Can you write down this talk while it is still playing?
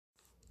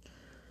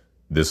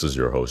This is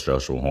your host,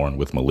 Joshua Horn,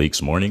 with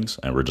Malik's Mornings,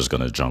 and we're just going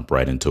to jump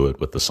right into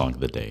it with the song of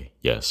the day.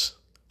 Yes,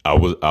 I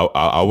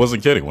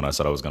wasn't kidding when I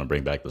said I was going to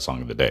bring back the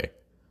song of the day.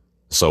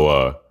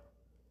 So,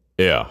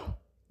 yeah,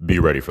 be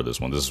ready for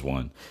this one. This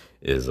one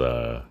is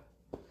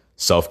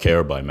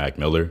Self-Care by Mac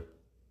Miller.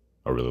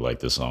 I really like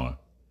this song,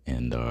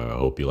 and I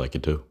hope you like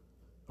it too.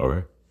 All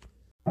right.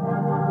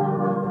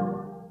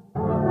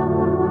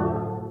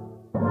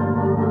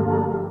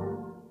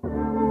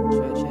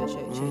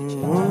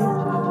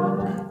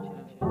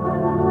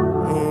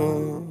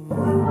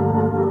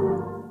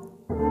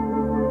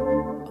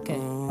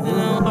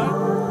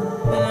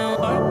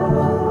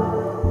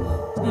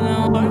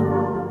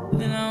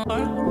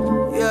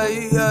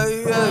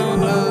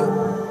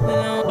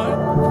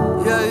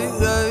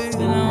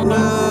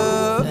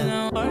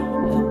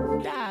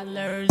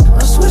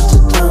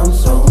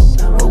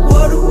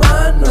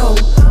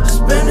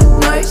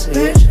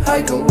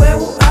 Hiking, where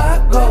will I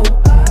go?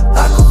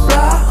 I could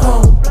fly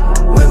home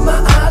with my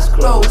eyes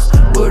closed,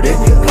 but it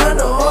get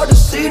kinda hard to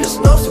see, there's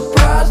no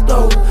surprise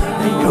though.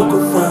 And you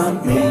can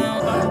find me,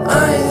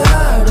 I ain't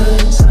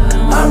hiding.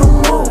 I don't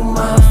move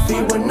my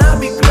feet when I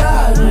be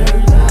gliding.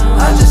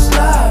 I just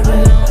slide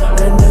in,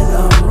 and then I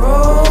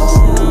roll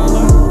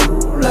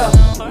up.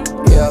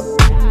 Yeah,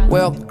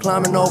 well,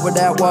 climbing over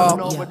that wall.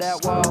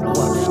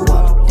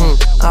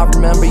 I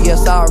remember,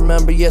 yes, I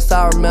remember, yes,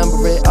 I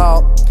remember it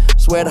all.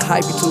 Swear the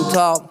hype be too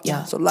tall,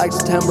 so like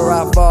September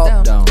I fall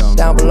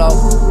down below.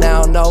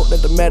 Now I know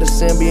that the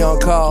medicine be on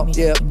call,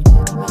 yeah.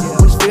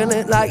 Was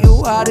feeling like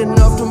you hot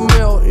enough to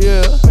melt,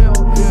 yeah.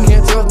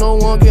 Can't trust no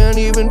one, can't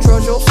even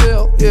trust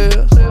yourself,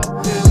 yeah.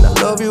 And I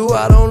love you,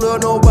 I don't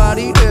love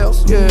nobody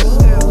else, yeah.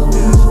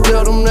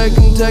 Tell them they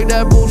can take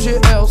that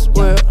bullshit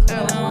elsewhere.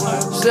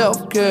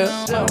 Self-care,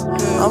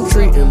 I'm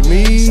treating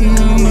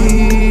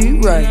me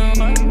right,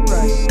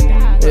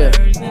 yeah.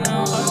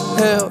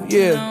 Hell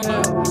yeah,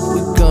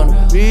 we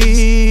gonna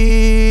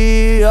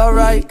be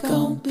alright. We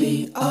gon'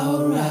 be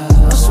alright.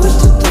 I switched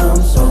the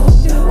time zone,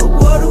 but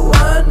what do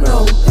I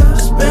know?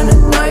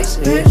 Spending nights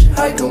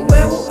hitchhiking,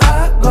 where will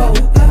I go?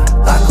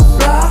 I could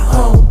fly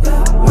home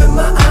with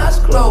my eyes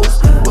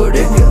closed, but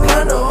it get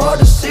kinda hard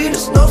to see,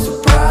 there's no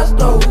surprise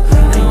though.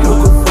 And you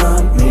can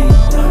find me,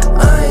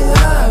 I ain't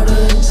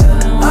hiding.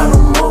 I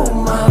don't move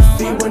my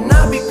feet when I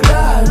be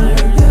gliding.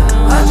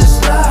 I just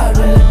slide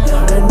in,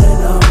 and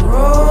then I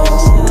roll.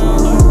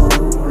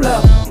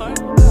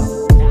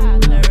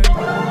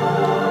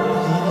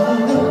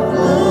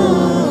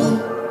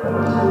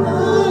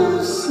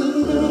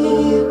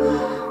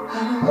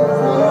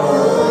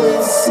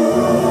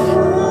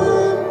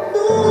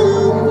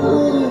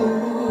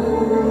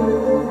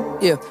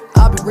 Yeah,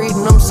 I be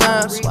reading them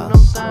signs. I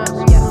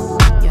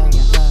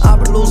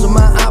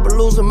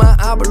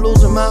be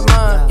losing my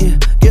mind. Yeah,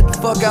 get the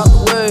fuck out the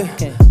way.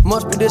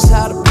 Must be this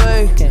how to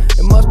play.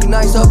 It must be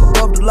nice up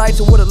above the lights,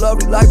 and what a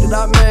lovely life that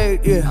I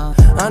made. Yeah,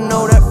 I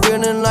know that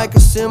feeling like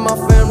it's in my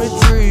family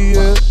tree.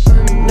 Yeah,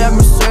 that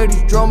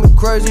Mercedes drove me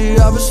crazy,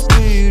 I was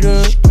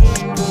speeding.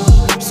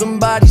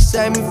 Somebody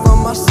save me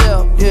from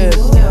myself. Yeah,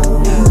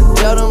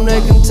 tell them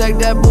they can take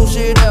that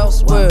bullshit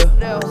elsewhere.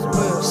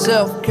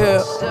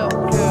 Self-care,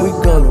 we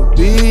gonna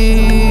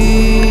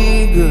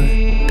be good.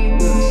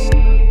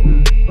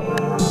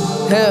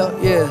 Hell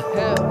yeah,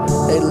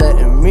 they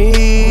letting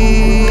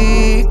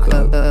me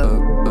clap. I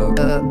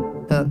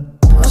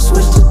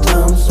switched the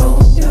time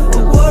zone,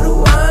 but what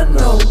do I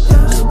know?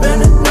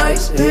 Spending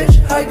nights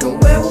hitchhiking,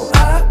 where will I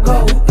go?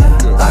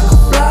 I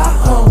could fly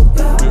home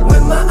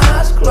with my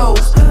eyes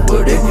closed,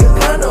 but it get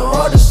kinda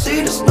hard to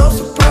see, there's no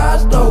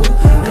surprise though.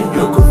 And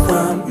you can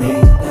find me,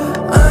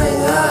 I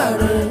ain't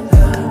hiding.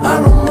 I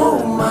don't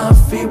move my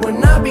feet when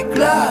I be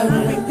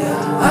gliding.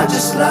 I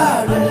just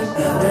slide in,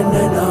 and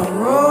then I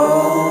roll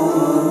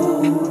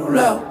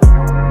out.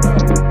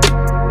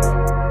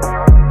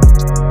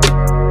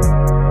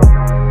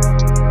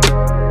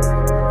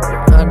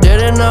 I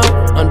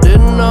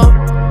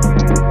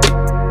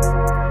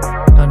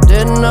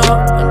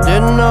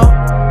didn't know,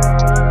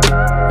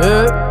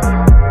 yeah.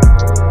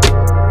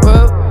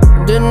 Well,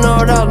 didn't know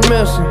what I was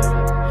missing.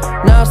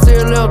 Now I see a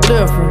little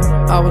different.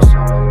 I was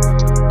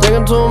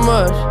thinking too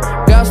much,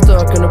 got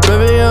stuck in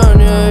oblivion,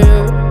 yeah,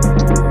 yeah.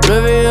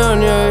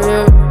 Oblivion, yeah,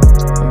 yeah.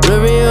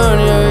 Oblivion,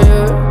 yeah,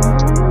 yeah.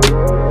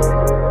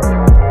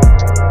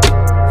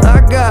 I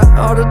got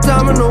all the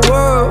time in the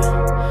world,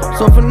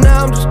 so for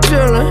now I'm just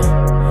chillin'.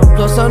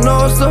 Plus I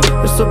know it's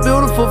a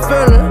beautiful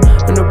feeling.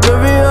 In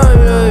oblivion,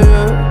 yeah,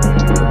 yeah.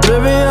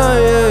 Oblivion,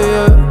 yeah,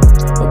 yeah.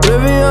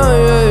 Oblivion,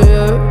 yeah,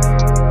 yeah.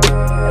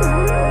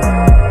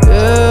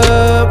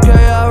 Yeah,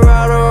 okay, I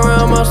ride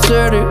around my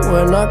city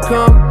when I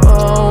come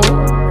home,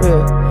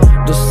 yeah.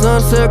 The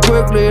sunset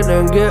quickly,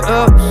 then get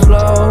up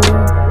slow,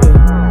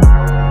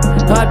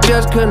 yeah. I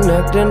just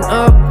connect and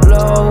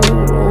upload.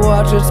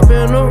 Watch it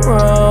spin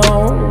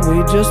around,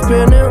 we just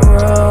spin it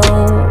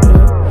round,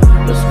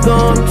 yeah. Let's go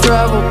and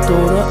travel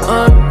through the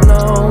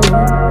unknown,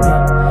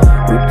 yeah.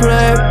 We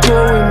play it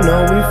cool, we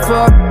know we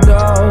fucked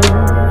up, yeah.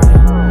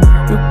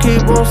 You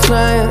keep on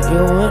saying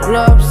you in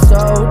love, so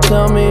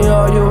tell me,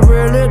 are you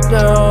really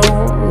down?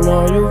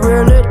 Are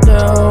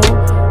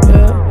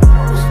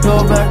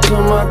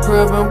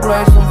even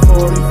play some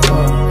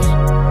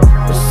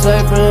 45s. It's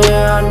safe in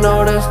here, I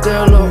know there's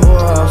still a war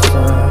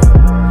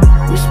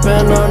outside. We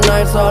spend our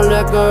nights all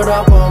liquored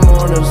up, I'm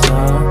on the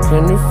side.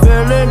 Can you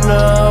feel it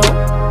now?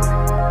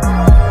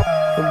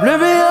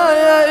 Oblivion,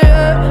 yeah,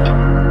 yeah.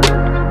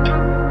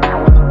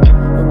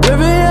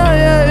 Oblivion,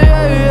 yeah,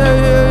 yeah, yeah,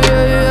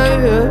 yeah, yeah,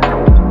 yeah.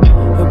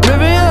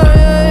 Oblivion,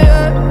 yeah,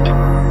 yeah.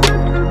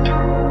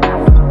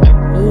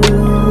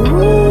 Ooh.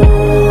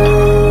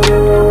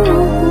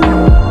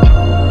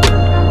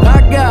 I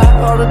got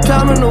all the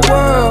time in the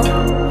world,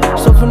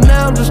 so for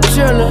now I'm just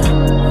chillin'.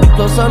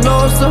 Plus I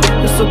know it's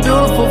a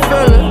beautiful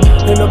feeling.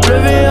 In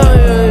oblivion,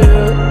 yeah,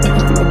 yeah.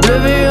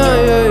 Oblivion,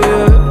 yeah,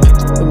 yeah.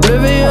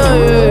 Oblivion,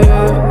 yeah,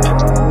 yeah.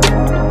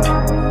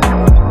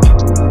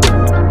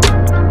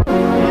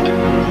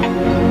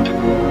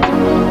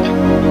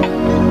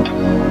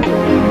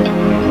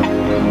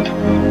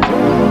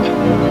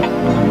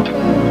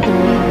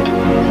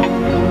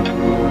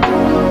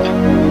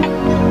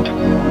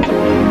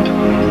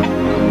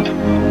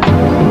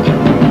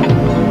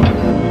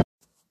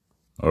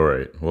 All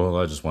right. Well,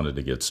 I just wanted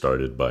to get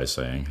started by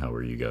saying, how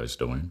are you guys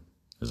doing?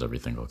 Is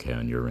everything okay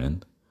on your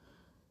end?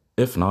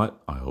 If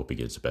not, I hope it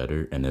gets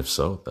better. And if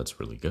so, that's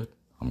really good.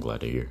 I'm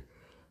glad to hear.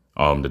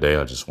 Today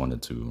I just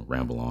wanted to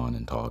ramble on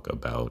and talk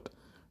about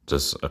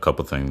just a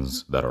couple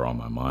things that are on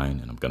my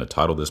mind. And I'm going to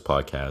title this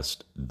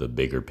podcast The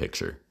Bigger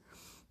Picture,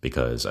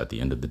 because at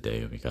the end of the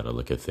day, we got to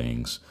look at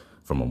things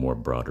from a more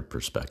broader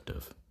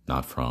perspective,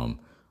 not from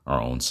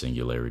our own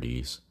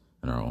singularities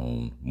and our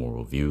own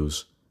moral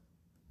views,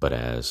 but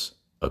as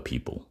a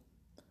people.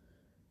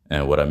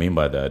 And what I mean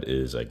by that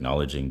is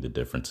acknowledging the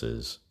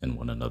differences in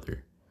one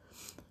another.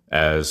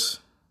 There's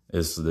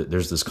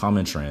this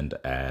common trend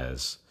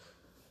as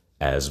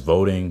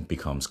voting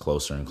becomes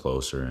closer and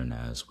closer, and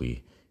as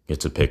we get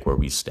to pick where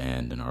we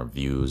stand in our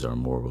views, our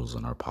morals,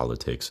 and our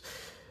politics,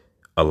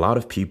 a lot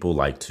of people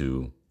like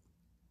to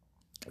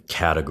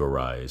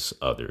categorize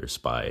others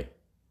by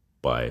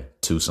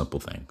two simple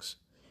things.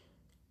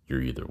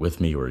 You're either with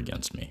me or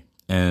against me.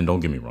 And don't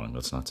get me wrong,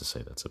 that's not to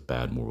say that's a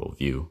bad moral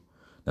view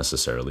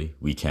necessarily.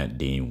 We can't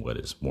deem what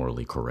is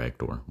morally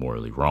correct or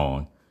morally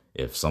wrong.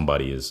 If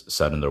somebody is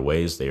set in their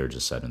ways, they are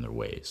just set in their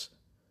ways.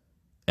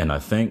 And I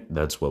think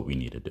that's what we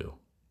need to do.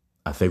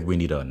 I think we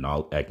need to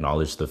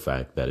acknowledge the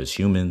fact that as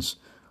humans,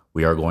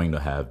 we are going to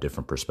have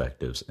different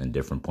perspectives and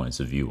different points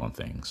of view on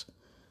things.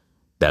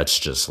 That's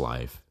just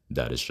life.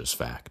 That is just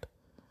fact.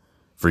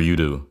 For you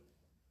to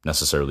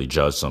necessarily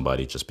judge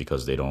somebody just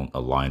because they don't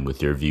align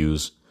with your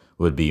views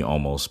would be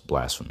almost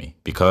blasphemy,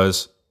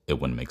 because it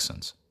wouldn't make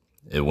sense.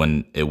 It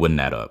wouldn't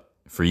add up.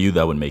 For you,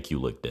 that would make you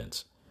look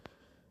dense.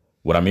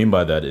 What I mean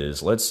by that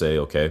is, let's say,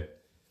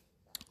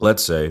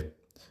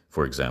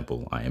 for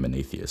example, I am an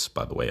atheist.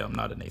 By the way, I'm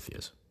not an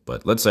atheist,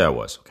 but let's say I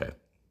was, okay?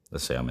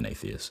 Let's say I'm an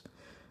atheist.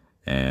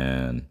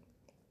 And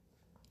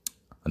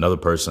another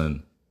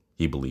person,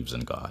 he believes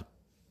in God.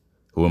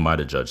 Who am I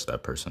to judge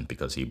that person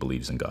because he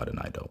believes in God and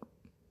I don't?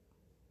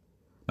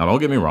 Now, don't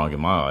get me wrong.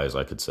 In my eyes,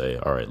 I could say,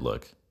 all right,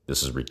 look,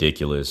 this is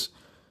ridiculous.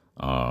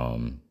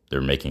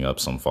 They're making up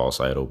some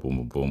false idol, boom,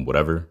 boom, boom,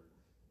 whatever.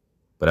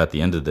 But at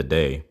the end of the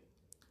day,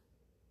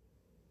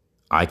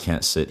 I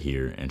can't sit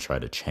here and try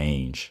to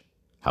change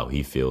how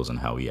he feels and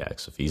how he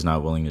acts. If he's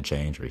not willing to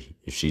change, or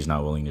if she's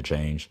not willing to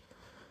change,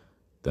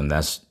 then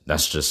that's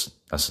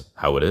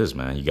how it is,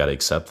 man. You got to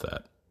accept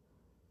that.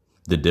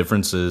 The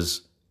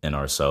differences in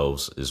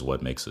ourselves is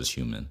what makes us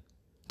human.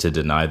 To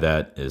deny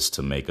that is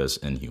to make us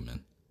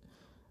inhuman.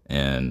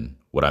 And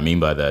what I mean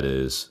by that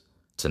is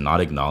to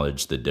not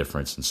acknowledge the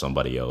difference in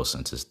somebody else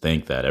and to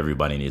think that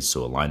everybody needs to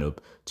align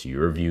up to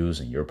your views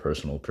and your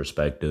personal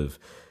perspective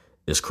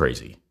is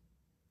crazy.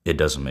 It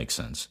doesn't make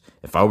sense.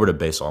 If I were to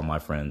base all my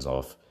friends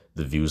off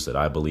the views that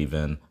I believe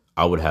in,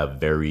 I would have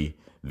very,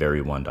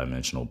 very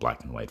one-dimensional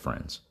black and white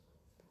friends.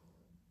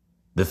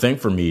 The thing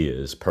for me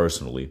is,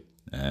 personally,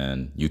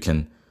 and you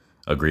can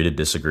agree to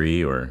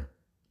disagree or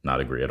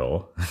not agree at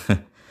all.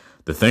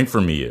 The thing for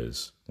me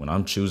is, when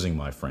I'm choosing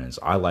my friends,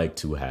 I like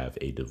to have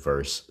a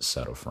diverse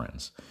set of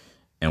friends.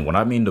 And when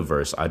I mean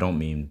diverse, I don't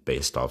mean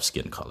based off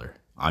skin color.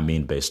 I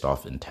mean based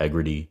off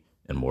integrity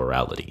and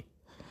morality.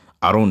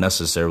 I don't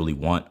necessarily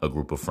want a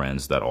group of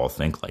friends that all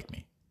think like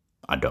me.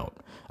 I don't.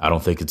 I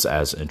don't think it's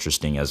as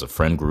interesting as a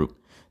friend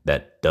group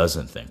that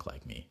doesn't think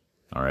like me.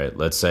 All right.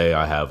 Let's say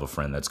I have a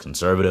friend that's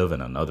conservative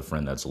and another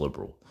friend that's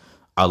liberal.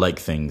 I like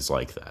things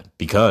like that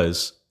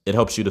because it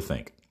helps you to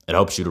think. It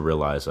helps you to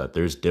realize that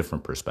there's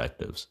different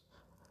perspectives.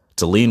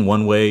 To lean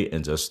one way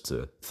and just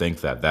to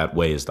think that that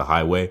way is the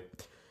highway,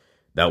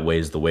 that way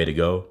is the way to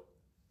go,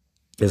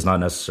 is not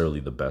necessarily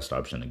the best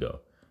option to go,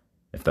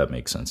 if that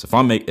makes sense. If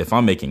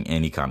I'm making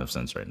any kind of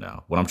sense right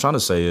now, what I'm trying to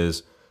say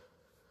is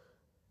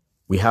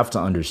we have to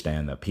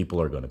understand that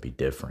people are going to be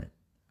different.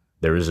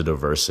 There is a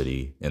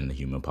diversity in the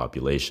human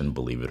population,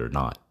 believe it or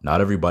not.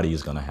 Not everybody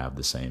is going to have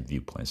the same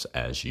viewpoints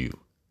as you,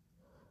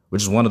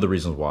 which is one of the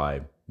reasons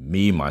why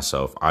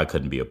myself, I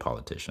couldn't be a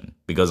politician,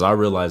 because I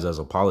realized as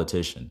a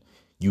politician,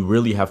 you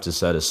really have to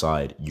set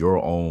aside your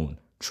own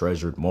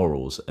treasured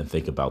morals and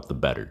think about the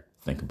better,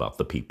 think about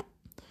the people.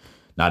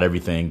 Not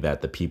everything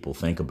that the people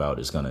think about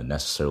is going to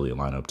necessarily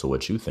line up to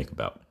what you think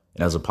about.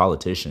 And as a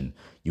politician,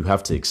 you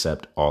have to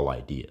accept all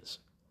ideas.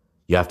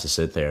 You have to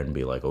sit there and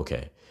be like,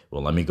 okay,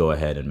 well, let me go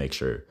ahead and make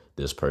sure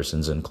this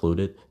person's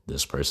included, and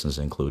this person's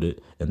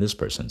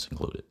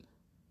included.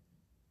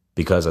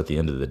 Because at the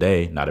end of the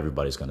day, not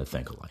everybody's going to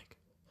think alike.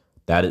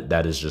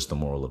 That is just the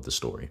moral of the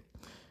story.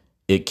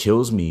 It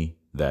kills me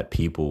that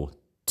people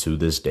to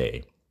this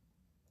day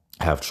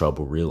have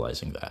trouble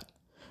realizing that.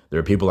 There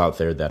are people out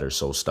there that are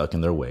so stuck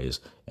in their ways,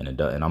 and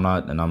I'm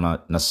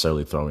not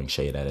necessarily throwing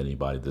shade at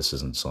anybody. This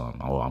isn't some,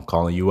 oh, I'm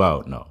calling you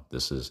out. No,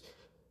 this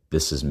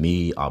is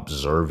me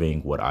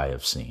observing what I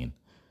have seen.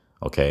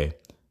 Okay,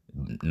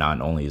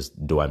 not only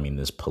do I mean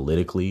this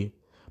politically,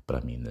 but I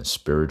mean this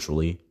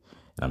spiritually,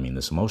 and I mean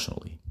this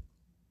emotionally.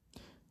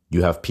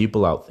 You have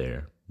people out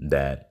there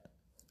that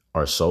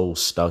are so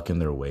stuck in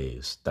their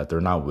ways that they're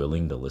not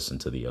willing to listen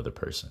to the other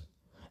person.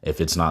 If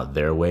it's not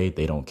their way,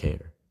 they don't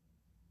care.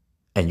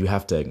 And you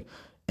have to,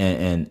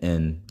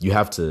 and you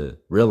have to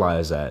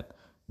realize that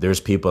there's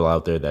people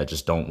out there that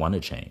just don't want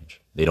to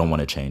change. They don't want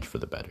to change for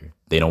the better.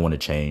 They don't want to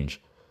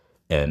change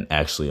and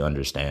actually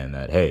understand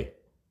that, hey,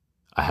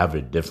 I have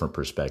a different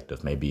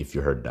perspective. Maybe if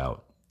you heard it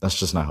out, that's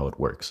just not how it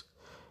works.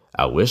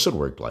 I wish it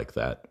worked like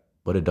that,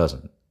 but it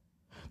doesn't.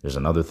 There's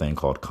another thing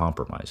called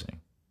compromising,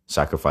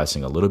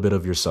 sacrificing a little bit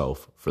of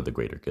yourself for the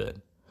greater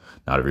good.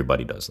 Not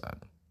everybody does that.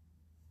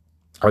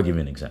 I'll give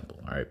you an example.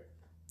 All right.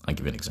 I'll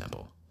give you an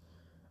example.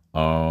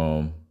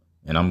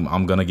 And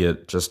I'm going to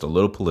get just a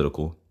little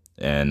political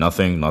and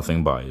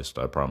nothing biased.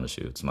 I promise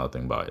you, it's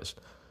nothing biased.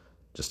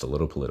 Just a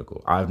little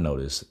political. I've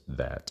noticed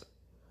that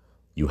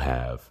you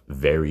have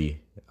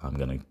I'm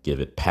going to give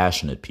it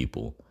passionate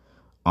people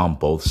on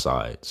both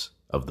sides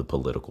of the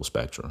political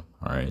spectrum.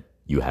 All right.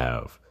 You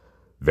have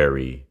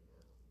very,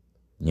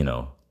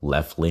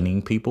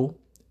 left-leaning people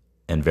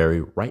and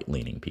very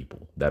right-leaning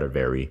people that are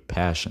very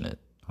passionate.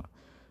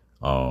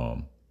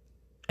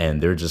 And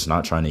they're just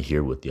not trying to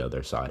hear what the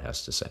other side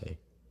has to say.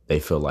 They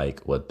feel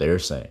like what they're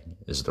saying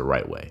is the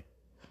right way.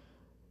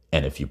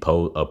 And if you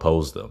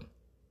oppose them,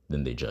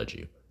 then they judge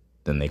you.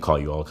 Then they call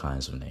you all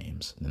kinds of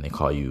names. And then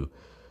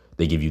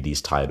they give you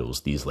these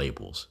titles, these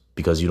labels,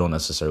 because you don't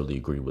necessarily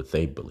agree with what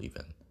they believe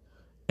in.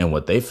 And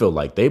what they feel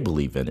like they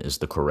believe in is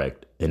the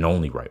correct and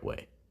only right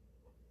way.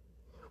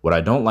 What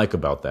I don't like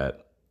about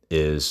that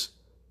is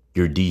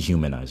you're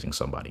dehumanizing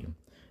somebody.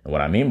 And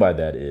what I mean by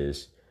that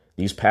is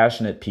these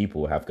passionate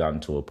people have gotten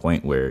to a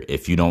point where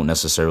if you don't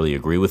necessarily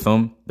agree with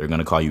them, they're going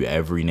to call you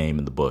every name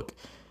in the book.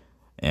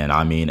 And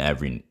I mean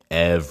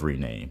every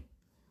name,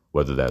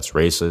 whether that's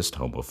racist,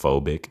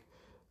 homophobic,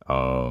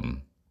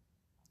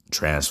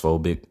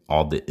 transphobic,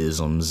 all the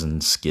isms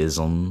and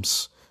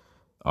schisms.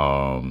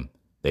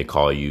 They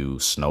call you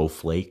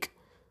snowflake,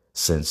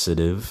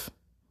 sensitive,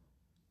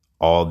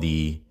 all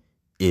the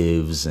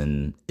ifs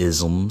and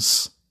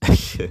isms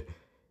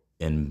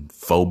and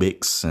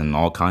phobics and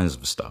all kinds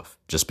of stuff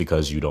just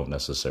because you don't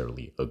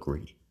necessarily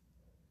agree.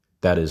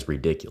 That is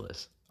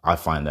ridiculous. I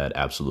find that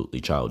absolutely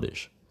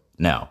childish.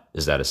 Now,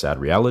 is that a sad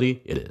reality?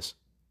 It is.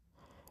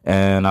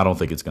 And I don't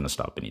think it's going to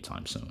stop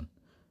anytime soon.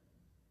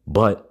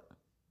 But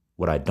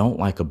what I don't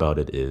like about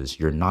it is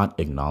you're not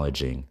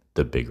acknowledging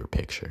the bigger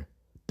picture.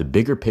 The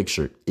bigger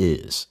picture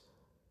is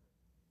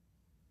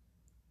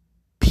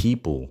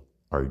people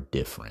are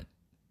different.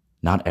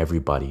 Not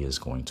everybody is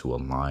going to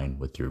align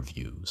with your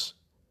views.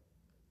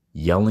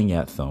 Yelling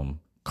at them,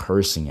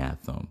 cursing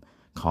at them,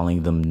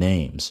 calling them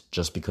names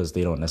just because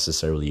they don't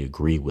necessarily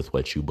agree with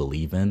what you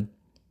believe in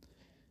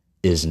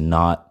is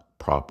not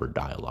proper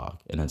dialogue,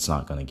 and it's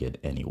not going to get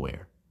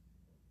anywhere.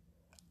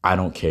 I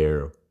don't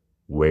care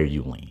where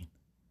you lean.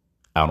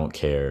 I don't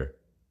care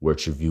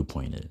what your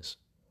viewpoint is.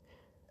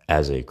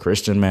 As a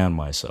Christian man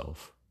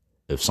myself,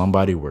 if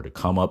somebody were to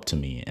come up to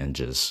me and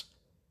just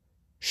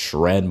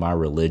shred my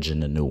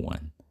religion a new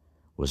one,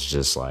 was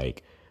just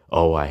like,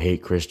 oh, I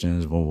hate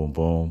Christians, boom, boom,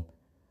 boom.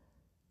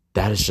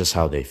 That is just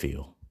how they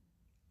feel.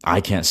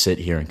 I can't sit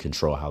here and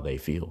control how they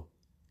feel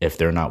if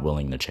they're not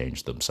willing to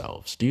change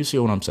themselves. Do you see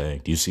what I'm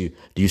saying? Do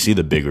you see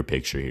the bigger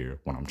picture here,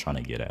 what I'm trying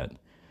to get at?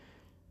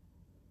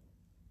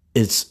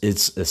 It's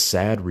a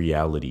sad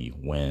reality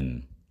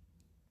when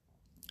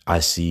I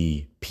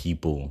see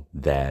people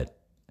that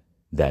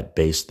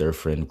base their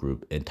friend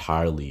group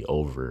entirely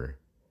over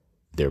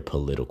their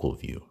political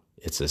view.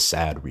 It's a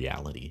sad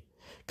reality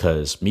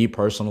because me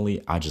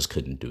personally, I just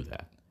couldn't do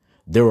that.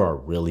 There are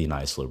really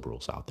nice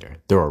liberals out there.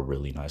 There are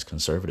really nice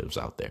conservatives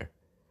out there.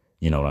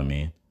 You know what I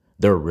mean?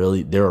 There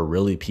are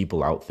really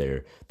people out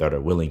there that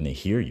are willing to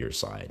hear your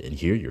side and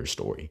hear your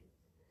story.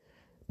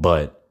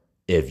 But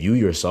if you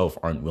yourself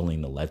aren't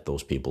willing to let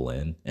those people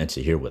in and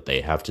to hear what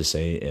they have to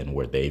say and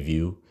where they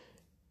view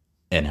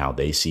and how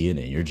they see it,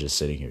 and you're just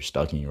sitting here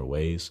stuck in your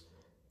ways,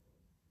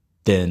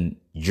 then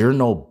you're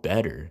no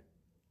better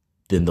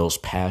than those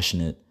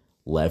passionate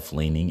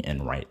left-leaning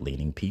and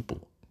right-leaning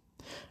people.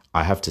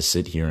 I have to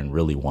sit here and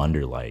really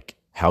wonder, like,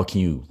 how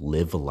can you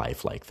live a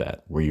life like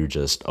that where you're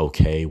just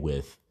okay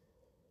with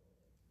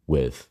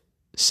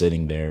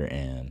sitting there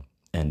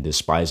and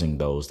despising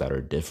those that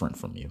are different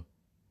from you?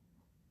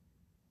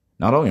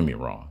 Now, don't get me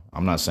wrong.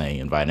 I'm not saying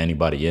invite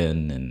anybody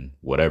in and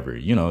whatever.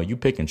 You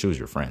pick and choose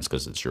your friends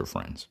because it's your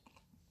friends.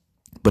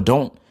 But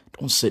don't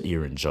sit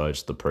here and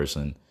judge the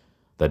person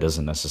that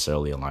doesn't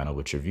necessarily align up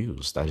with your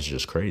views. That is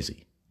just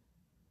crazy.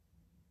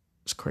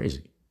 It's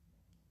crazy.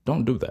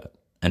 Don't do that.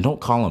 And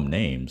don't call them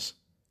names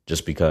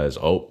just because,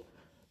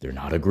 they're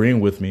not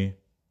agreeing with me,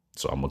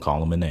 so I'm going to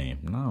call them a name.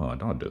 No,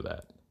 don't do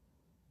that.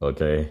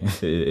 Okay?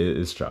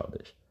 It's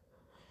childish.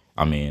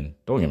 I mean,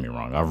 don't get me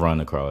wrong. I've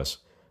run across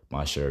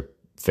my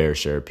fair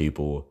share of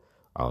people.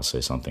 I'll say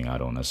something I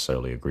don't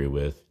necessarily agree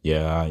with.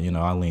 Yeah,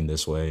 I lean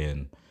this way,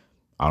 and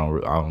I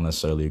don't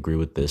necessarily agree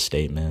with this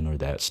statement or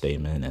that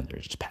statement, and they're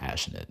just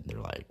passionate. They're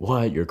like,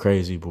 what? You're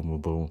crazy, boom,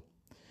 boom, boom.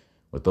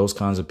 With those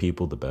kinds of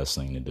people, the best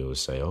thing to do is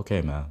say,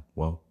 okay, man,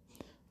 well,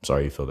 I'm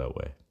sorry you feel that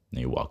way. And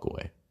you walk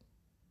away.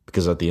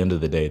 Because at the end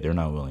of the day, they're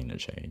not willing to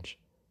change.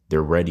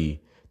 They're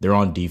ready. They're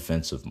on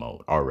defensive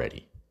mode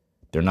already.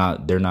 They're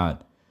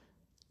not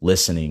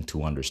listening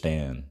to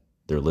understand.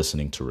 They're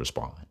listening to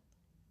respond.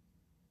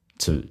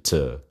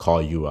 To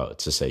call you out,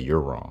 to say you're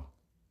wrong.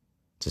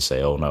 To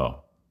say, oh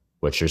no,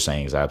 what you're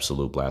saying is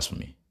absolute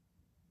blasphemy.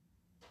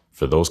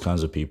 For those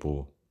kinds of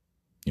people,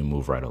 you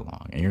move right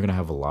along. And you're going to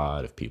have a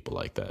lot of people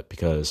like that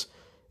because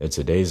in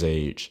today's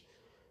age,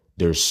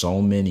 there's so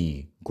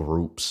many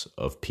groups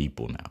of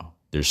people now.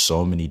 There's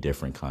so many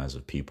different kinds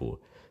of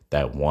people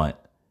that want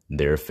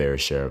their fair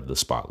share of the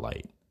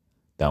spotlight,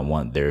 that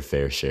want their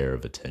fair share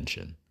of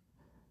attention.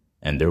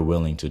 And they're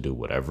willing to do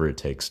whatever it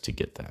takes to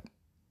get that.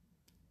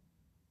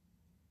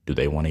 Do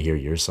they want to hear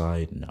your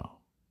side? No.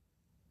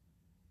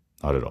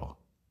 Not at all.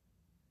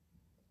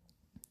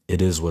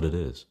 It is what it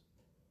is.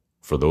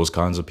 For those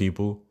kinds of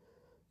people,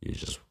 you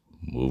just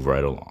move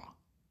right along.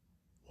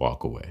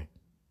 Walk away.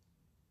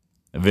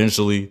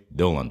 Eventually,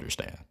 they'll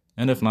understand.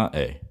 And if not,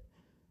 hey,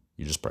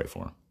 you just pray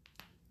for them.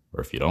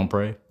 Or if you don't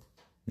pray,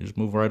 you just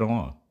move right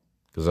along.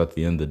 Because at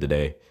the end of the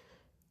day,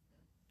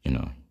 you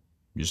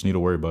just need to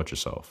worry about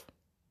yourself.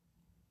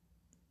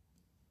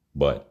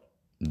 But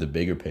the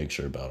bigger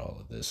picture about all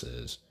of this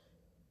is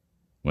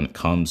when it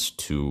comes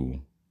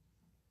to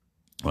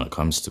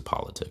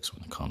politics,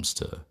 when it comes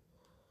to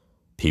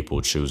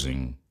people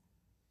choosing,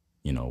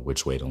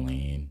 which way to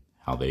lean,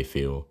 how they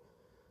feel,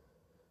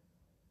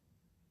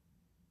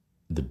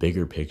 the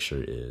bigger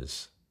picture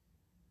is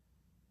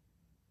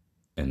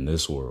in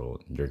this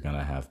world, you're going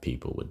to have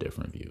people with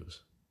different views.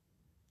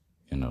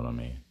 You know what I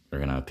mean? You're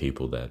going to have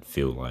people that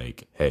feel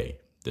like, hey,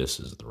 this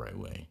is the right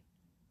way.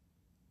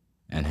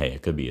 And hey,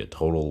 it could be a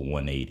total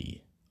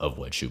 180 of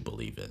what you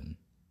believe in.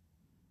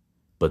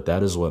 But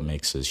that is what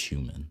makes us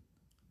human.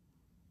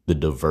 The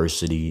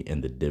diversity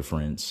and the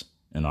difference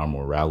in our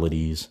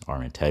moralities,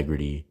 our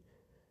integrity,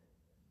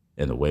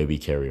 and the way we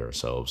carry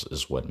ourselves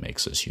is what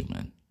makes us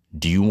human.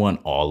 Do you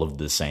want all of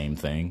the same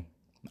thing?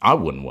 I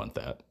wouldn't want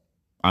that.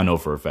 I know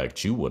for a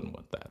fact you wouldn't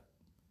want that.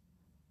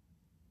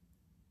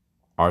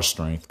 Our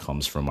strength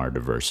comes from our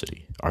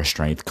diversity. Our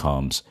strength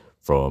comes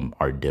from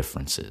our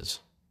differences.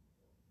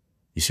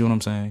 You see what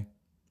I'm saying?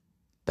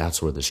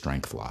 That's where the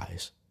strength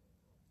lies.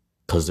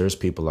 Because there's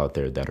people out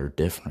there that are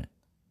different.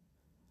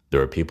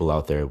 There are people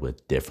out there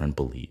with different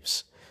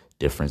beliefs,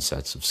 different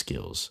sets of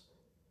skills,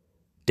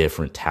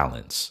 different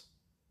talents,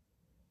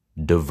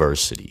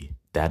 diversity.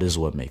 That is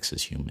what makes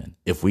us human.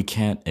 If we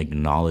can't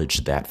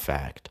acknowledge that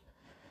fact,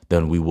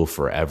 then we will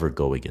forever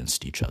go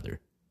against each other.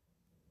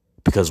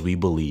 Because we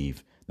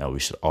believe that we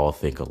should all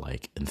think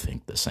alike and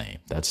think the same.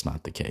 That's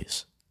not the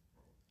case.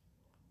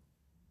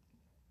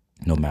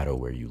 No matter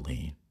where you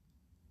lean,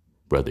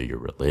 whether you're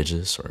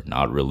religious or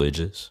not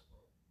religious,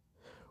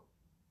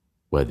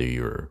 whether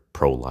you're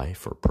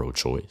pro-life or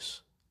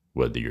pro-choice,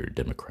 whether you're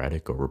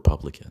Democratic or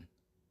Republican,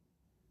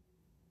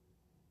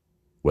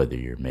 whether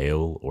you're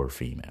male or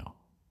female,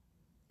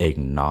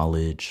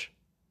 acknowledge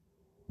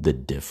the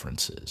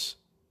differences,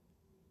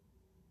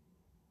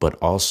 but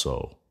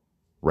also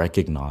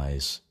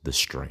recognize the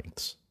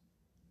strengths.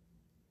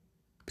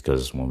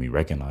 Because when we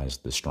recognize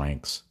the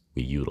strengths,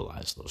 we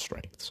utilize those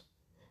strengths.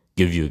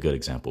 Give you a good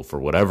example. For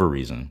whatever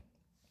reason,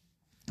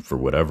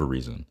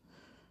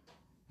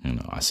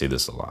 I see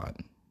this a lot.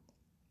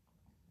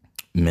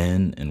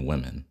 Men and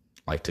women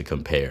like to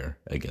compare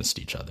against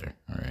each other,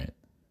 all right?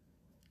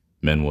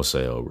 Men will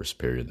say, oh, we're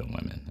superior than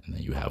women. And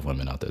then you have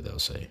women out there that'll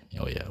say,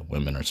 oh, yeah,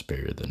 women are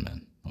superior than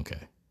men.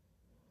 Okay.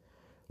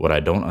 What I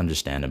don't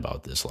understand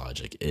about this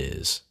logic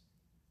is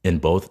in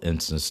both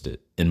instances,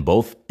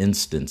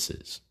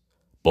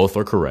 both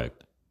are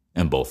correct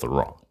and both are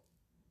wrong.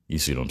 You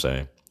see what I'm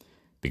saying?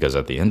 Because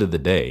at the end of the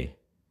day,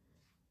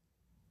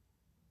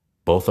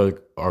 both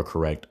are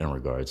correct in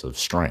regards of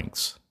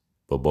strengths,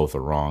 but both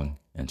are wrong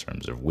in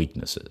terms of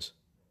weaknesses.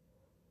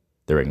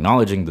 They're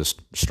acknowledging the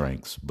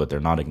strengths, but they're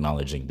not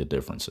acknowledging the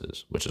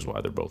differences, which is why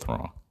they're both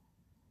wrong.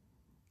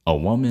 A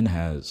woman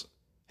has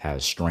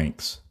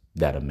strengths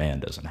that a man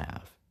doesn't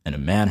have, and a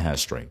man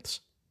has strengths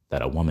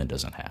that a woman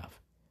doesn't have.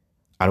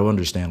 I don't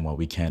understand why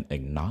we can't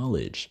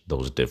acknowledge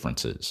those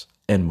differences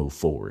and move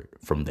forward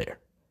from there.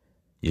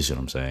 You see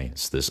what I'm saying?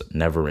 It's this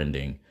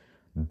never-ending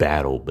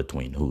battle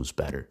between who's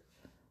better.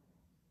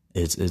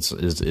 It's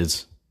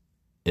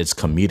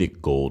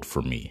comedic gold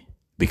for me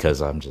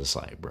because I'm just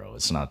like, bro,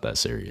 it's not that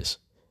serious.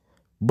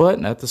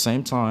 But at the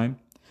same time,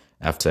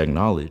 I have to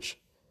acknowledge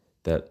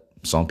that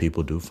some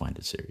people do find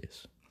it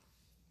serious.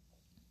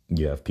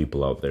 You have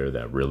people out there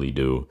that really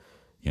do,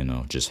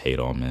 just hate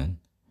all men.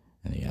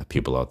 And you have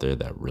people out there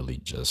that really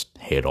just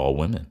hate all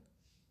women.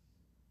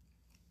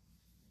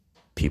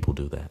 People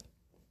do that.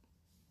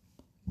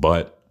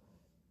 But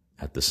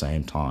at the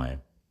same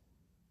time,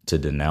 to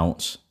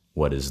denounce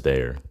what is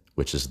there,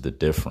 which is the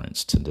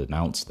difference, to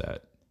denounce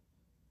that,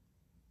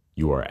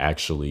 you are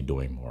actually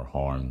doing more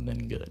harm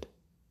than good.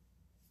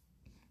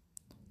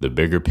 The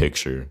bigger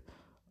picture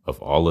of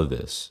all of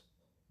this,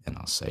 and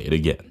I'll say it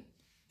again,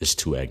 is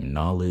to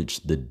acknowledge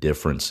the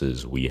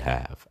differences we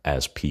have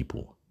as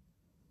people.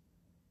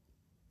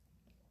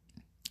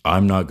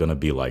 I'm not going to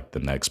be like the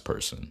next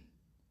person.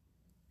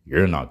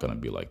 You're not going to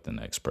be like the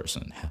next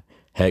person.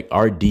 Heck,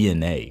 our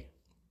DNA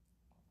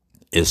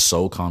is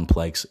so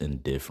complex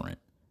and different.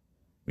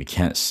 We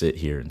can't sit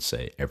here and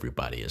say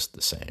everybody is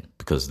the same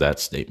because that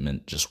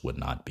statement just would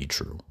not be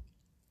true.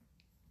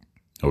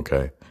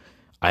 Okay?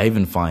 I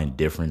even find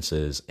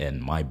differences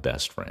in my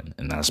best friend,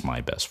 and that's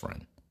my best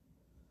friend.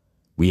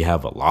 We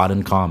have a lot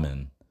in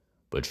common,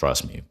 but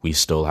trust me, we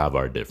still have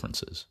our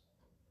differences.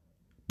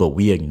 But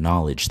we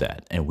acknowledge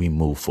that and we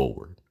move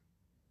forward.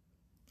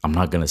 I'm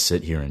not going to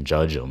sit here and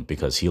judge him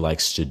because he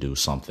likes to do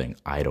something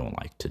I don't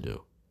like to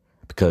do.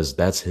 Because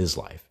that's his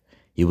life.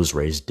 He was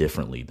raised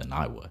differently than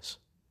I was.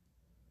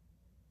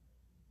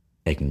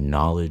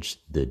 Acknowledge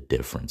the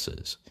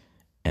differences.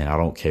 And I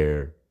don't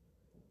care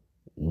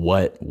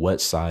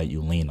what side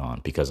you lean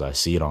on, because I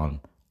see it on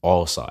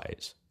all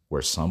sides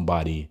where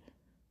somebody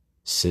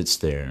sits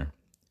there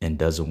and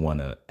doesn't want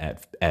to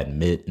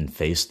admit and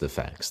face the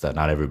facts that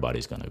not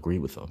everybody's going to agree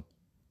with them.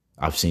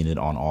 I've seen it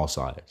on all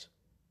sides.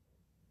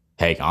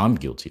 Heck, I'm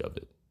guilty of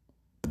it.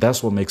 But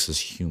that's what makes us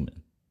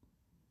human.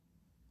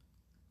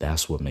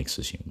 That's what makes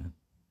us human.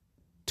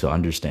 To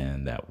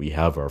understand that we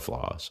have our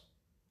flaws,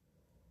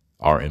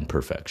 our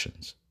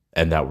imperfections,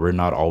 and that we're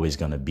not always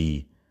going to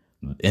be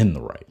in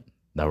the right,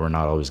 that we're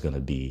not always going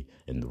to be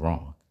in the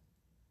wrong.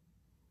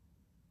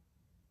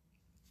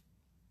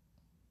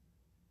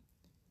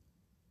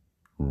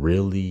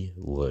 Really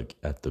look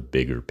at the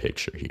bigger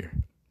picture here.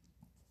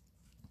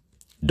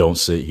 Don't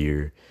sit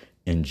here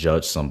and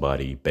judge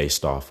somebody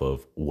based off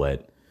of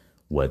what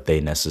they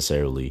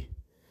necessarily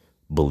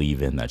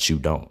believe in that you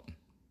don't.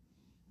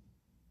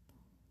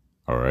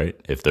 All right?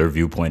 If their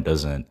viewpoint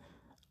doesn't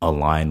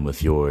align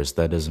with yours,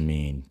 that doesn't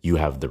mean you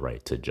have the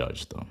right to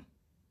judge them.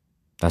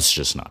 That's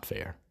just not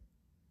fair.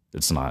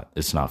 It's not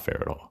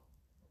fair at all.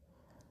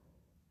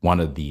 One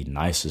of the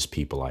nicest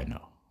people I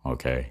know,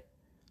 okay?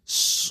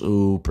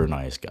 Super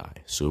nice guy.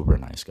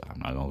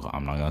 I'm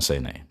not gonna say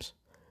names.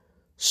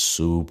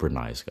 Super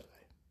nice guy.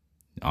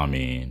 I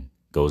mean,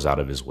 goes out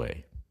of his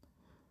way.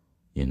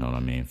 You know what I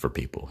mean? For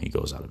people, he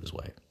goes out of his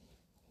way.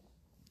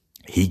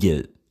 He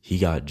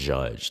got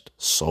judged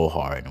so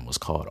hard and was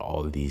called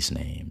all of these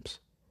names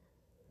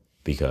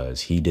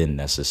because he didn't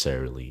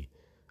necessarily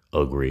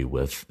agree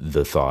with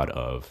the thought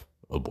of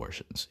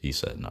abortions. He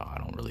said, "No, I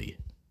don't really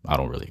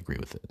agree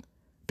with it."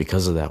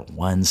 Because of that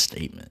one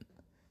statement,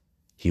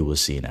 he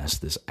was seen as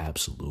this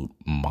absolute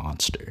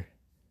monster.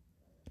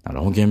 Now,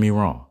 don't get me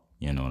wrong.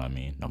 You know what I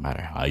mean? No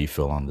matter how you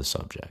feel on the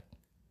subject.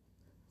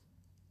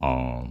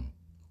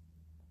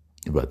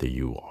 Whether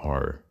you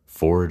are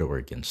for it or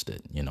against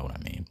it, you know what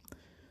I mean?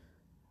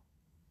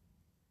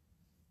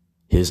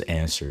 His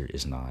answer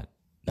is not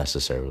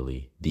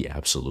necessarily the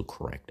absolute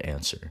correct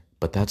answer,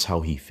 but that's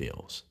how he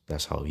feels.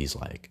 That's how he's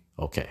like,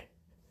 okay,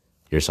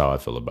 here's how I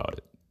feel about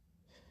it.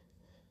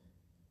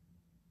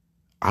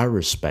 I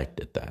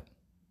respected that.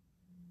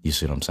 You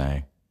see what I'm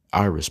saying?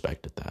 I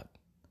respected that.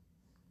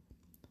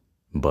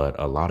 But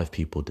a lot of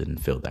people didn't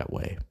feel that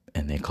way,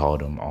 and they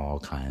called him all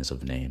kinds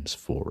of names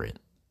for it.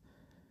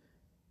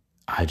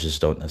 I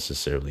just don't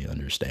necessarily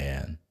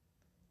understand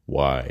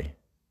why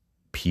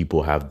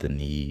people have the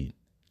need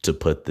to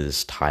put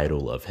this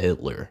title of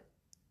Hitler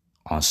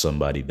on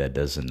somebody that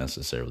doesn't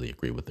necessarily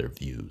agree with their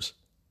views.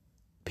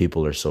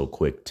 People are so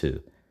quick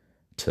to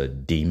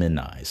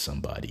demonize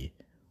somebody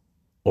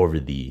over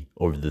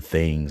the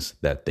things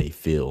that they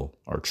feel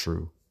are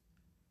true.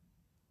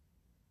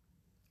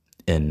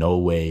 In no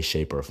way,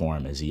 shape, or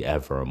form is he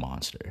ever a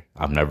monster.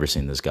 I've never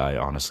seen this guy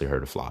honestly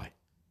hurt a fly.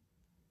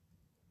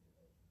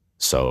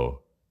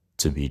 So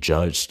to be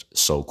judged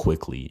so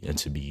quickly and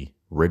to be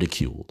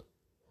ridiculed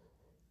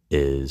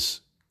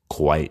is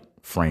quite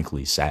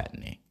frankly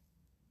saddening.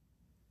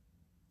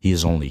 He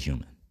is only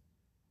human.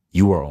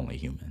 You are only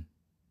human.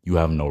 You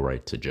have no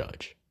right to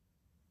judge.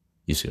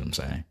 You see what I'm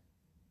saying?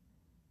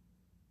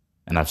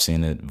 And I've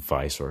seen it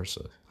vice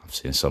versa. I've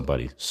seen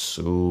somebody,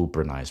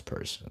 super nice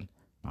person,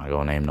 I'm not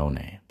gonna name no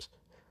names,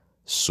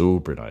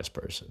 super nice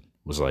person,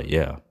 was like,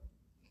 yeah,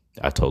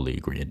 I totally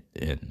agree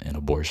in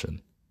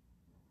abortion.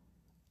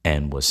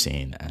 And was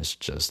seen as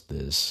just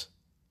this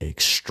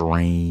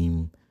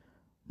extreme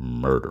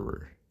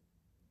murderer.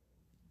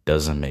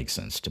 Doesn't make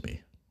sense to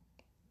me.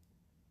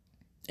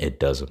 It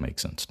doesn't make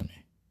sense to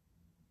me.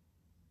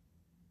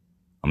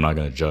 I'm not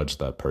going to judge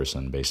that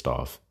person based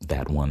off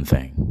that one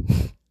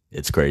thing.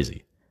 It's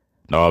crazy.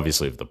 Now,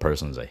 obviously, if the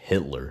person's a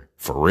Hitler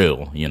for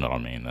real, you know what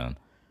I mean, then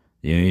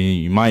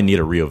you might need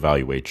to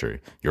reevaluate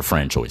your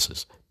friend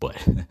choices. But,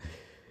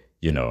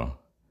 you know,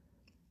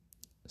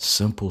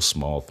 simple,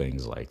 small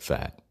things like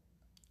that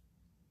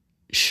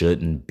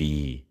shouldn't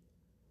be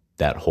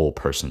that whole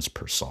person's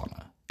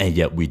persona. And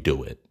yet we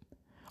do it.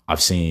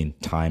 I've seen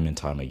time and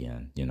time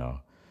again, you know,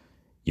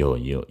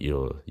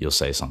 you'll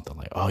say something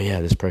like, oh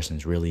yeah, this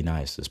person's really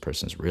nice. This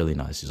person's really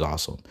nice. He's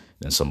awesome.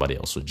 Then somebody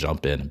else would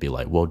jump in and be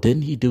like, well,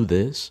 didn't he do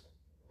this?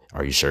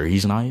 Are you sure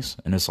he's nice?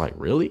 And it's like,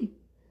 really?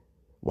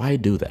 Why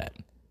do that?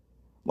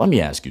 Let me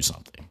ask you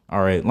something.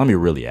 All right. Let me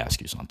really ask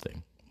you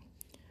something.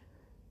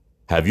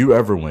 Have you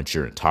ever went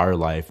your entire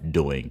life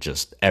doing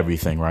just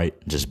everything right?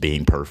 Just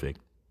being perfect?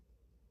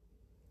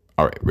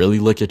 All right. Really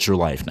look at your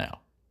life now.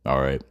 All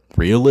right.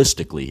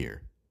 Realistically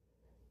here.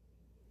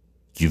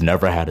 You've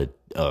never had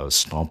a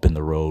stump in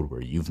the road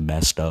where you've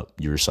messed up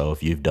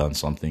yourself. You've done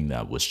something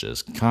that was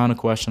just kind of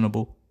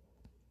questionable.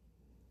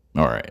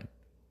 All right.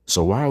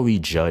 So why are we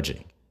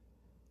judging?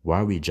 Why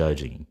are we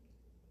judging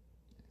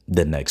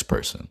the next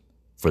person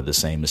for the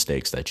same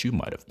mistakes that you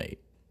might have made?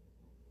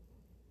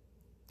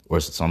 Or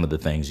some of the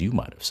things you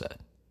might have said?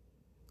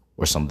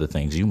 Or some of the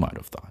things you might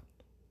have thought?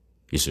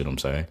 You see what I'm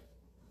saying?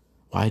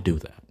 Why do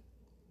that?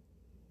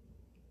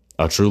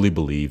 I truly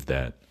believe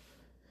that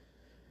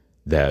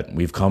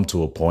we've come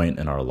to a point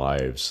in our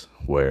lives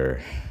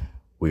where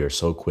we are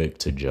so quick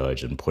to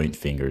judge and point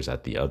fingers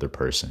at the other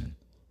person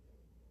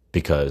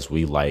because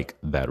we like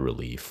that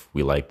relief.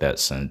 We like that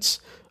sense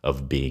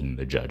of being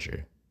the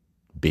judger,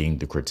 being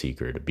the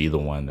critiquer, to be the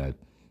one that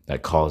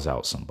calls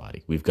out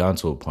somebody. We've gotten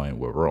to a point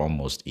where we're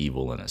almost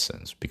evil in a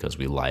sense because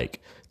we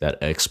like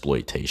that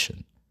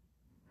exploitation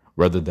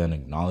rather than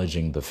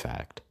acknowledging the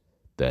fact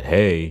that,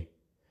 hey,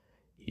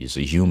 he's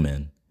a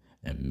human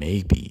and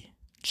maybe,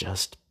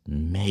 just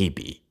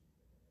maybe,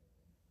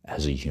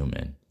 as a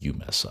human, you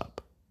mess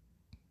up.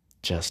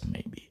 Just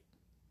maybe.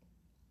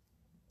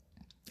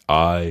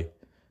 I,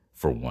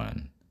 for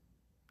one,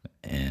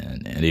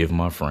 and any of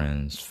my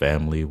friends,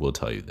 family will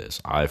tell you this.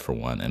 I, for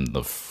one, am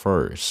the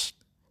first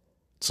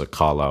to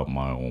call out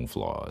my own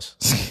flaws.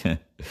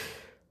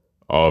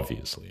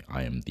 Obviously,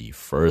 I am the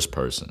first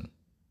person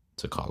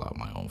to call out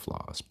my own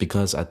flaws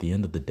because at the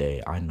end of the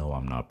day, I know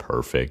I'm not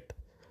perfect.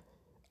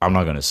 I'm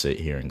not going to sit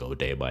here and go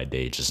day by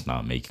day just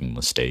not making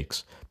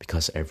mistakes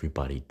because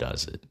everybody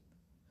does it.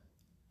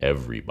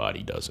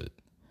 Everybody does it.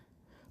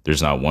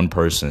 There's not one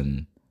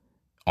person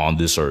on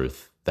this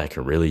earth that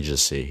can really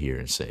just sit here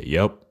and say,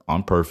 yep,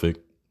 I'm perfect.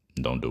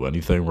 Don't do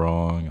anything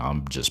wrong.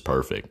 I'm just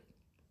perfect.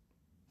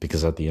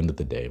 Because at the end of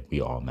the day,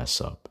 we all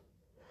mess up.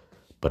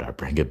 But I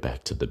bring it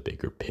back to the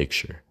bigger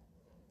picture.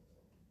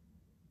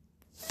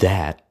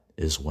 That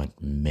is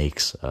what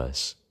makes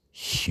us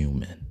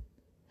human.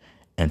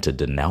 And to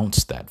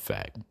denounce that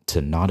fact,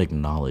 to not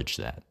acknowledge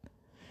that,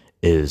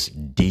 is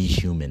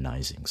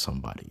dehumanizing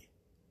somebody.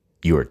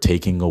 You are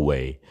taking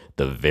away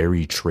the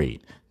very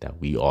trait that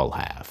we all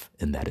have,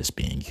 and that is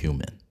being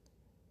human.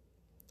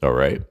 All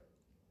right?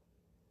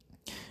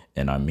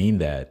 And I mean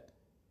that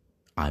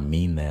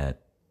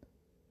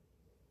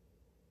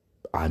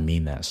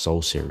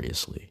so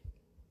seriously.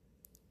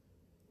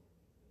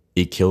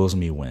 It kills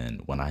me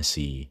when I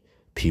see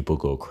people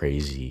go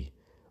crazy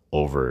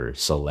over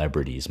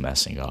celebrities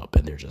messing up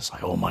and they're just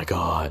like, oh my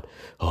God,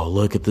 oh,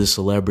 look at this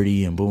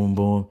celebrity and boom,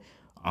 boom.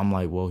 I'm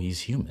like, well,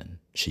 he's human.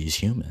 She's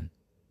human.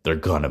 They're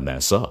gonna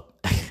mess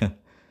up.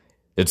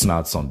 It's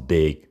not some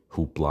big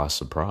hoopla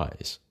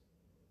surprise.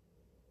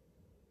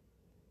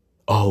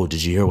 Oh,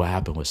 did you hear what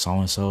happened with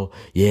so-and-so?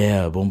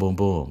 Yeah, boom, boom,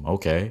 boom.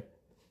 Okay.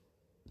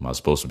 Am I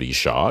supposed to be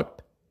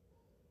shocked?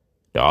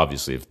 Yeah,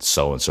 obviously, if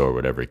so-and-so or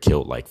whatever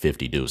killed like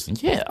 50 dudes, then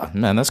yeah,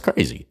 man, that's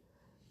crazy.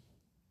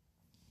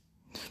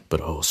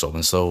 But, oh,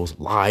 so-and-so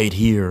lied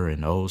here,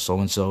 and oh,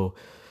 so-and-so,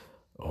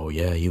 oh,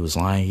 yeah, he was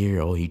lying here.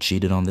 Oh, he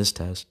cheated on this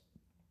test.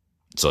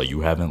 So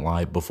you haven't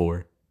lied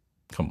before?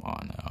 Come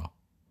on now.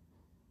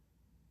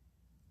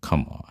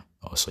 Come on.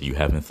 Oh, so you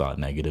haven't thought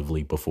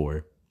negatively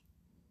before?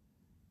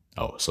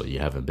 Oh, so you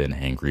haven't been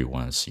angry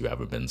once. You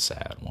haven't been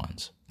sad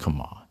once. Come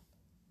on.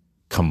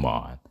 Come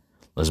on.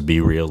 Let's be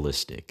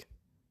realistic.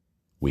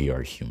 We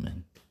are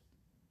human.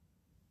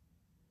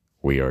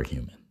 We are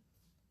human.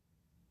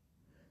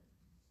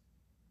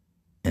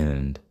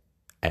 And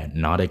at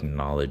not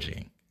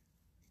acknowledging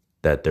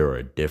that there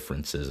are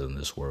differences in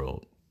this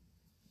world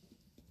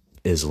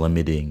is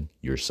limiting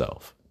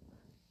yourself.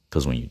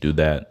 Because when you do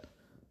that,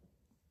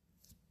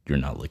 you're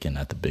not looking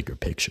at the bigger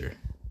picture.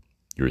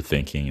 You're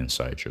thinking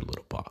inside your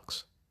little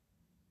box.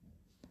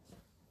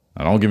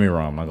 Now, don't get me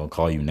wrong. I'm not going to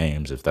call you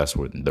names if that's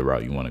what the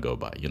route you want to go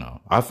by. You know,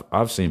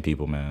 I've seen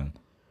people, man,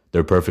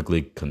 they're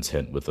perfectly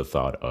content with the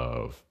thought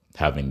of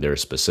having their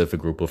specific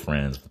group of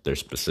friends, their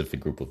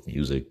specific group of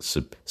music,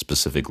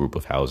 specific group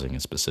of housing,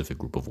 and specific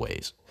group of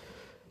ways.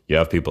 You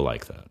have people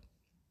like that.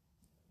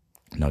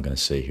 I'm not going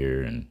to sit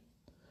here and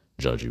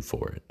judge you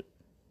for it.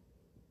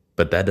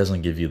 But that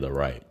doesn't give you the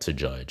right to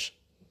judge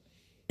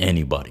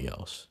anybody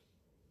else.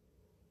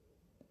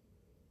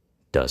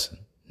 Does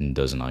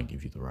not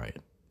give you the right.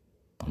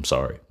 I'm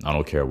sorry. I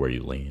don't care where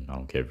you lean. I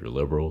don't care if you're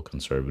liberal,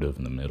 conservative,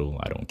 in the middle.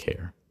 I don't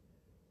care.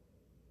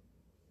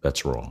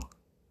 That's wrong.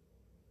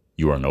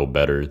 You are no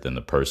better than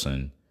the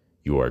person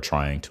you are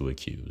trying to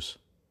accuse.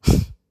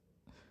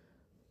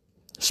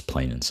 It's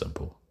plain and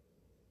simple.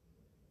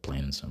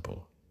 Plain and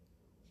simple.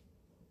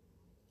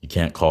 You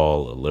can't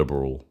call a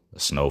liberal a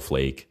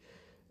snowflake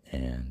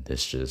and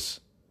this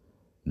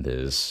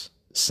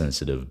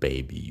sensitive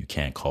baby. You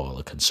can't call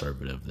a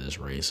conservative this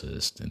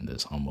racist and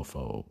this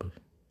homophobe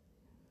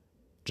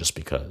just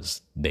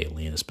because they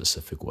lean a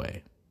specific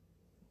way.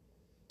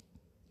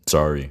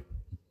 Sorry.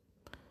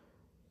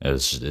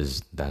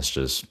 That's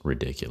just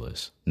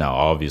ridiculous. Now,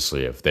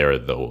 obviously, if they're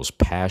those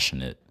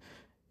passionate,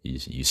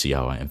 you see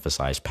how I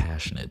emphasize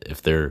passionate.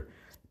 If they're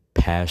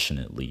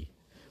passionately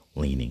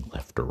leaning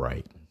left or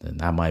right, then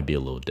that might be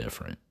a little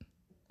different.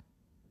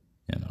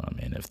 You know what I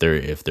mean? If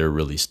they're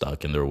really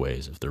stuck in their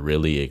ways, if they're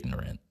really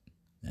ignorant,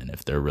 and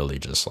if they're really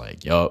just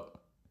like,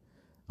 yup,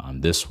 I'm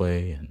this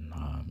way, and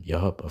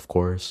yup, of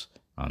course,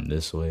 I'm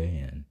this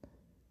way, and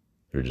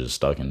they're just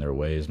stuck in their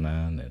ways,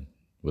 man. And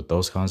with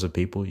those kinds of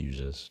people, you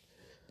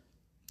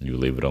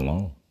leave it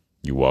alone.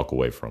 You walk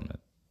away from it.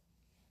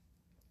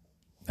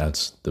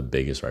 That's the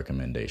biggest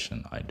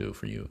recommendation I do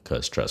for you,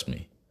 because trust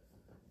me,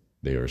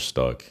 they are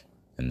stuck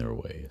in their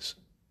ways.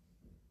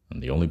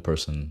 And the only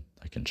person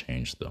that can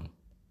change them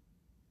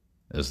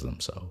is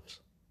themselves.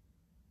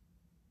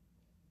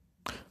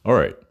 All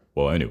right.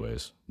 Well,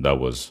 anyways, that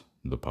was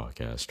the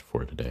podcast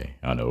for today.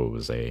 I know it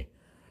was a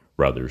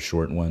rather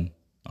short one.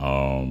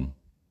 I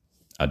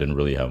didn't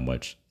really have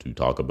much to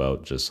talk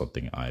about, just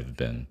something I've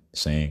been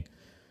saying.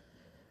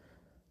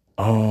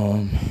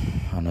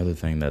 Another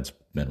thing that's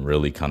been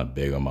really kind of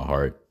big on my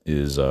heart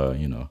is,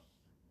 I'm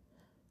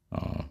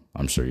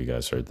sure you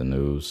guys heard the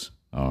news.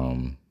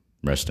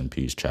 Rest in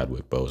peace,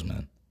 Chadwick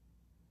Boseman.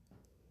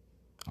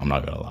 I'm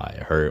not gonna lie,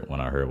 it hurt when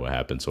I heard what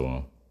happened to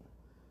him.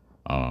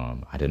 I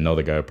didn't know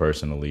the guy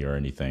personally or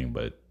anything,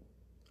 but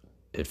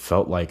it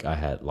felt like I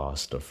had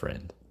lost a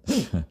friend.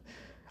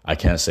 I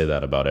can't say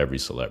that about every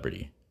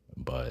celebrity,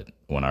 but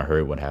when I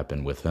heard what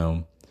happened with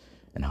him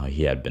and how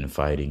he had been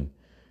fighting,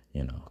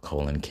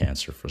 colon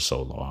cancer for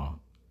so long,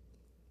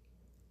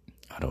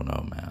 I don't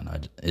know,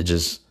 man. It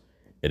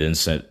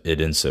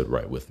didn't sit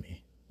right with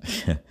me.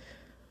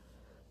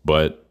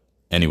 But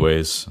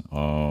anyways,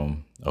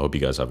 I hope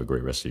you guys have a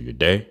great rest of your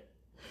day.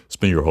 It's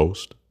been your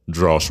host,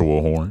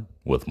 Joshua Horn,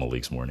 with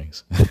Malik's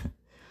Mornings.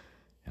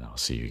 And I'll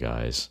see you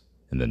guys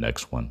in the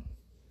next one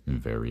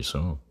very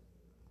soon.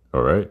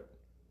 All right.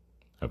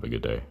 Have a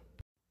good day.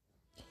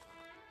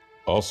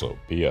 Also,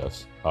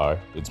 P.S. Hi,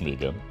 it's me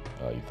again.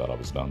 You thought I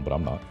was done, but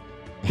I'm not.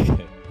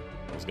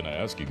 I was going to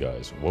ask you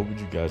guys, what would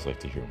you guys like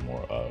to hear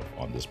more of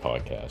on this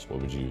podcast? What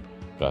would you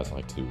guys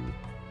like to,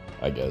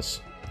 I guess,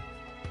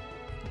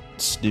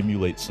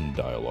 stimulate some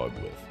dialogue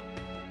with?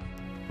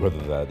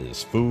 Whether that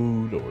is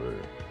food or,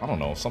 I don't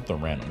know,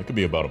 something random. It could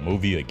be about a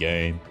movie, a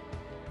game.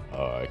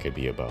 It could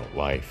be about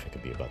life. It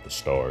could be about the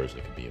stars.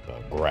 It could be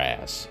about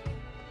grass.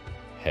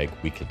 Heck,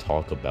 we could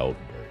talk about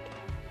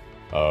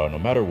dirt. No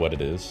matter what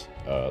it is,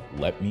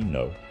 let me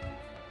know.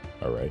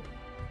 All right?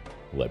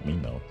 Let me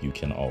know. You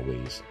can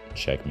always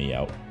check me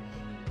out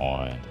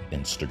on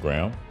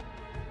Instagram.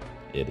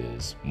 It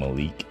is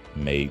Malik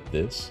Made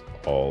This,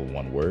 all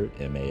one word,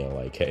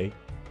 MALIK,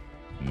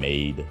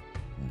 Made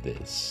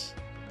This.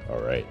 All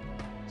right.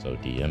 So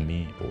DM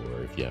me,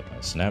 or if you have my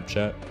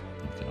Snapchat,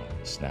 you can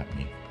always snap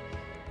me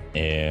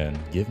and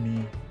give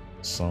me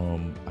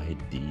some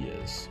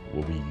ideas.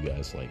 What would you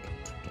guys like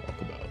to talk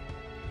about?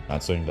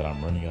 Not saying that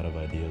I'm running out of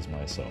ideas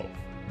myself,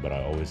 but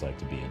I always like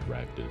to be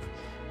interactive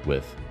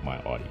with my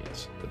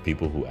audience, the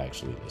people who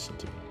actually listen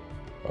to me.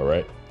 All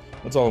right.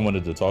 That's all I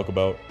wanted to talk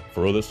about.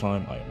 For real this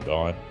time, I am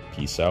gone.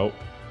 Peace out.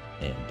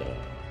 And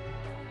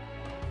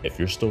if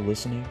you're still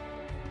listening,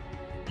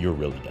 you're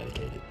really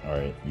dedicated. All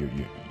right.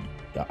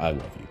 I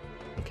love you.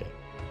 Okay.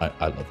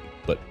 I love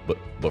you.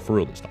 But for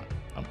real this time,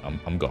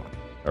 I'm gone.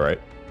 All right.